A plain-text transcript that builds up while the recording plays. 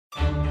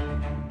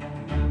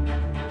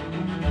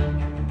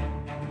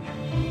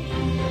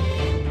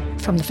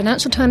From the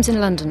Financial Times in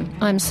London,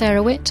 I'm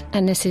Sarah Witt,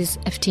 and this is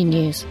FT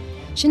News.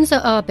 Shinzo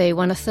Abe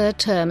won a third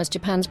term as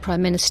Japan's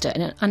Prime Minister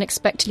in an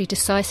unexpectedly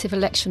decisive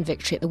election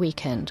victory at the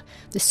weekend.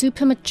 The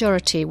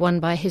supermajority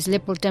won by his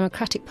Liberal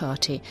Democratic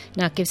Party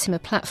now gives him a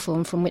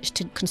platform from which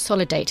to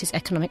consolidate his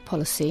economic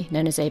policy,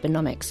 known as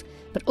Abenomics,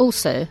 but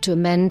also to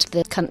amend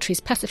the country's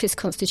pacifist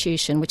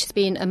constitution, which has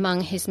been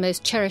among his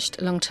most cherished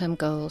long-term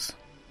goals.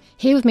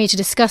 Here with me to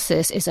discuss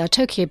this is our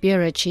Tokyo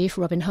Bureau Chief,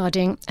 Robin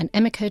Harding, and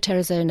Emiko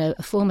Terazono,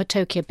 a former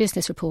Tokyo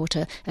business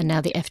reporter and now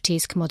the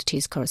FT's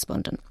commodities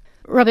correspondent.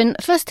 Robin,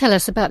 first tell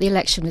us about the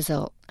election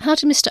result. How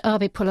did Mr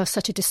Abe pull off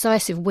such a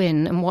decisive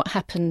win, and what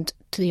happened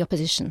to the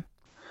opposition?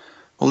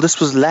 Well, this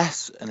was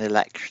less an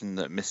election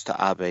that Mr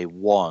Abe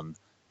won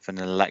than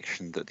an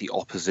election that the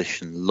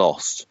opposition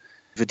lost.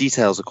 The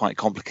details are quite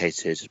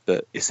complicated,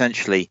 but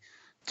essentially,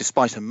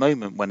 despite a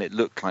moment when it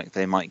looked like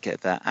they might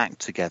get their act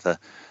together,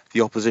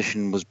 the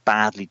opposition was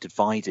badly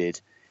divided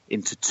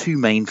into two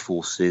main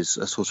forces,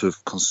 a sort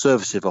of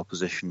conservative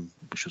opposition,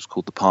 which was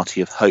called the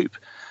Party of Hope,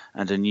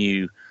 and a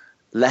new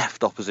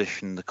left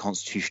opposition, the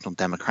Constitutional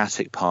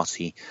Democratic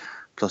Party,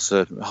 plus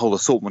a whole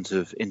assortment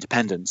of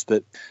independents.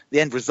 But the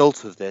end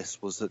result of this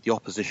was that the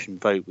opposition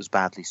vote was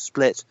badly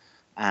split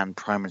and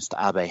Prime Minister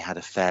Abe had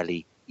a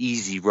fairly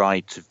easy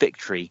ride to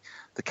victory.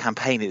 The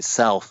campaign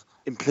itself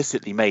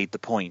implicitly made the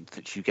point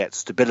that you get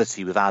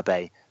stability with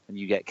Abe and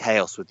you get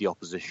chaos with the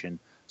opposition.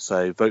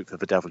 So vote for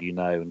the devil you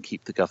know and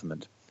keep the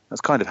government.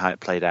 That's kind of how it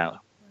played out.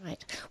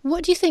 Right.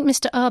 What do you think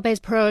Mr Abe's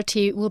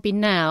priority will be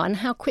now, and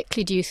how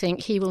quickly do you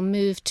think he will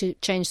move to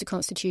change the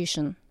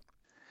constitution?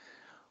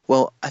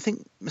 Well, I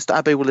think Mr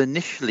Abe will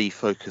initially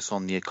focus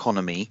on the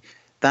economy.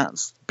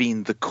 That's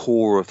been the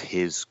core of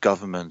his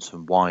government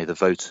and why the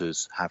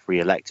voters have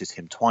re-elected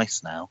him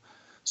twice now.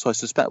 So I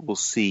suspect we'll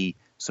see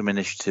some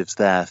initiatives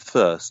there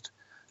first.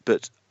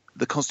 But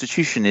the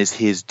constitution is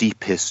his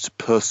deepest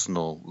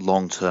personal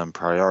long-term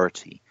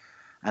priority.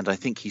 And I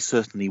think he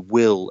certainly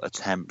will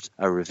attempt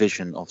a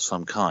revision of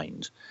some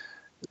kind.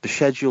 The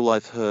schedule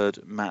I've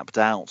heard mapped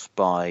out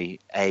by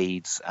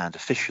aides and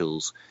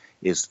officials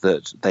is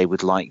that they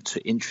would like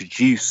to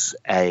introduce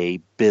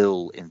a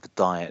bill in the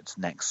Diet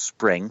next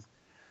spring,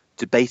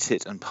 debate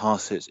it and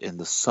pass it in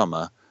the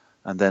summer,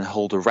 and then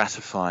hold a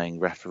ratifying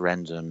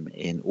referendum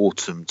in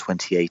autumn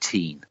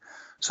 2018.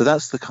 So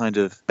that's the kind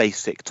of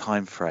basic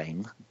time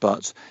frame,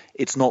 but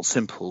it's not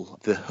simple.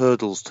 The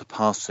hurdles to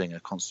passing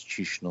a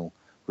constitutional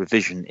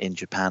revision in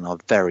Japan are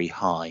very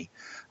high,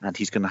 and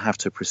he's going to have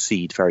to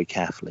proceed very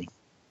carefully.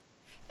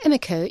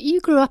 Emiko, you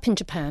grew up in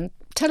Japan.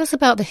 Tell us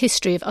about the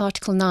history of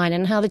Article 9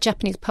 and how the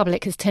Japanese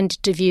public has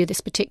tended to view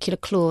this particular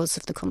clause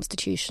of the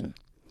Constitution.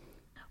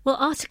 Well,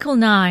 Article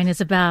 9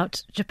 is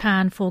about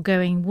Japan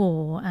foregoing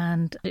war,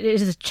 and it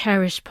is a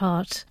cherished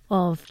part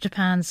of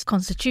Japan's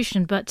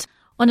constitution. But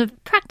on a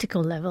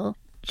practical level,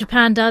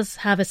 Japan does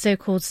have a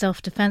so-called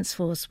self-defense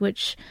force,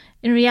 which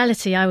in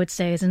reality I would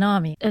say is an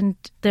army. And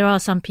there are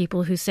some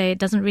people who say it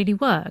doesn't really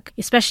work,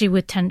 especially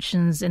with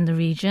tensions in the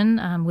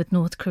region with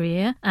North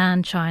Korea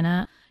and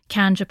China.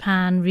 Can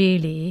Japan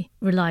really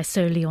rely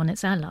solely on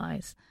its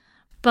allies?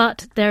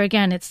 But there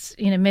again, it's,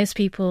 most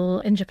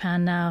people in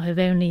Japan now have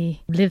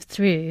only lived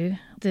through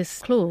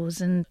this clause,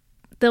 and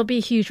there'll be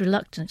a huge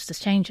reluctance to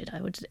change it,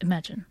 I would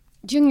imagine.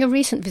 During your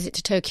recent visit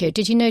to Tokyo,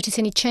 did you notice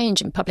any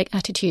change in public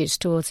attitudes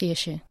towards the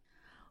issue?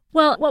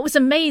 Well, what was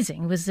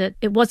amazing was that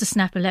it was a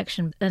snap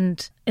election,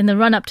 and in the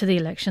run-up to the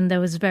election, there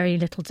was very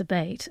little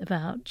debate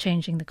about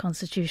changing the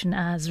constitution.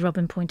 As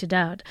Robin pointed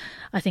out,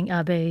 I think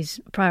Abe's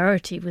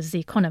priority was the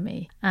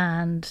economy,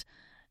 and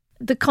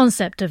the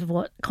concept of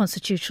what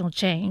constitutional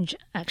change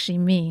actually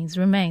means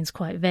remains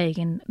quite vague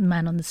in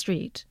Man on the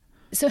Street.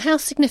 So how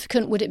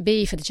significant would it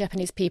be for the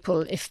Japanese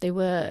people if they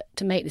were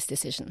to make this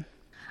decision?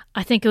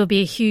 I think it would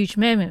be a huge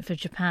moment for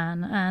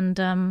Japan,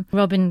 and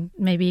Robin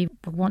maybe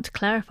will want to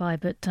clarify,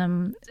 but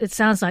it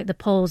sounds like the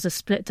polls are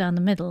split down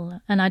the middle,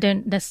 and I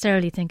don't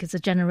necessarily think it's a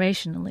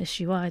generational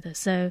issue either.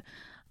 So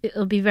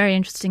it'll be very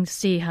interesting to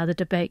see how the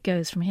debate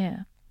goes from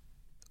here.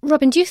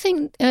 Robin, do you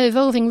think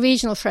evolving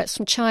regional threats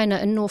from China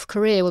and North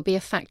Korea will be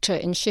a factor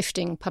in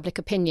shifting public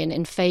opinion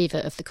in favour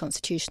of the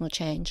constitutional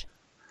change?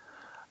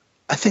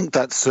 I think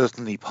that's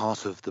certainly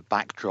part of the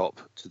backdrop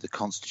to the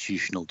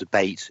constitutional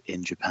debate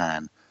in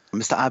Japan.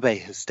 Mr Abe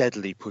has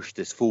steadily pushed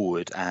this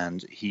forward,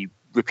 and he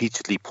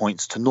repeatedly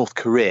points to North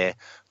Korea.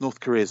 North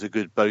Korea is a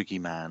good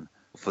bogeyman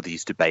for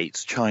these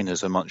debates.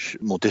 China's a much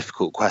more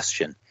difficult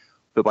question.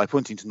 But by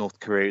pointing to North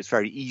Korea, it's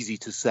very easy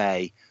to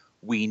say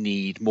we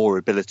need more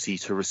ability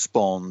to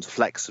respond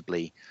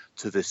flexibly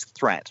to this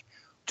threat.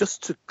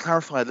 Just to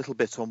clarify a little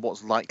bit on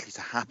what's likely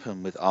to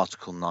happen with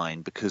Article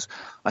 9, because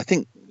I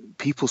think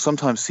people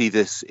sometimes see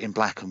this in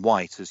black and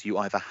white as you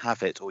either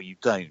have it or you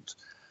don't.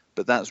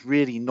 But that's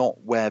really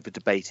not where the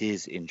debate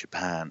is in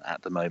Japan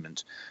at the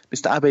moment.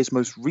 Mr Abe's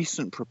most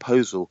recent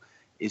proposal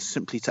is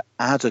simply to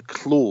add a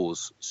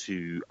clause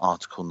to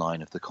Article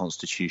 9 of the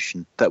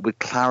Constitution that would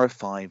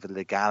clarify the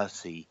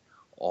legality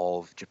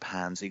of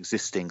Japan's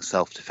existing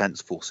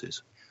self-defense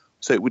forces.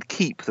 So it would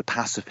keep the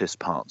pacifist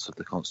parts of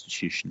the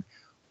Constitution.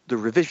 the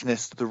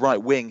revisionists, the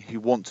right wing who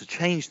want to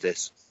change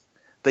this,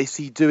 they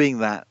see doing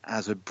that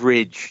as a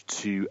bridge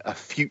to a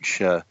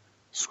future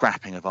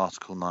scrapping of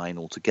Article 9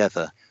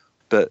 altogether.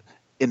 But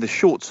in the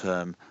short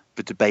term,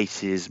 the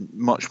debate is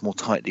much more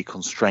tightly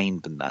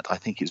constrained than that. I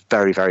think it's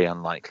very, very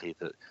unlikely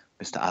that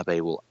Mr.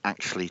 Abe will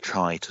actually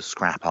try to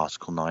scrap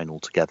Article 9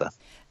 altogether.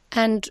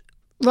 And,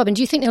 Robin,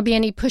 do you think there'll be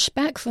any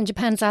pushback from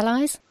Japan's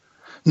allies?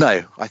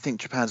 No, I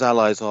think Japan's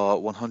allies are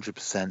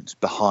 100%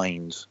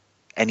 behind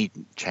any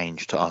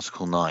change to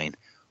Article 9.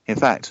 In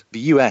fact, the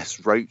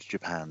US wrote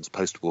Japan's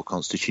post-war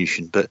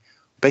constitution, but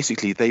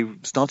basically they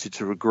started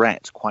to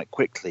regret quite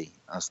quickly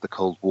as the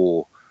Cold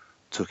War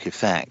took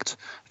effect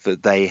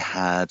that they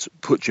had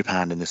put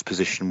Japan in this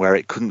position where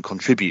it couldn't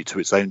contribute to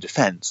its own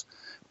defense,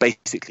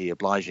 basically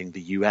obliging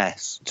the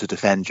US to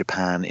defend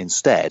Japan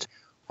instead.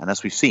 And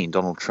as we've seen,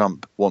 Donald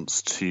Trump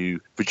wants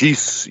to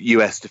reduce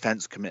US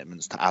defense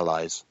commitments to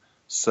allies.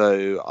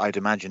 So I'd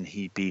imagine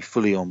he'd be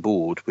fully on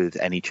board with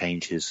any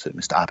changes that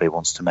Mr. Abe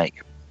wants to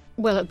make.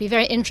 Well, it'll be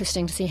very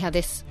interesting to see how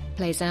this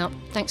plays out.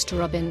 Thanks to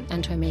Robin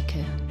and to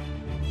Omiko.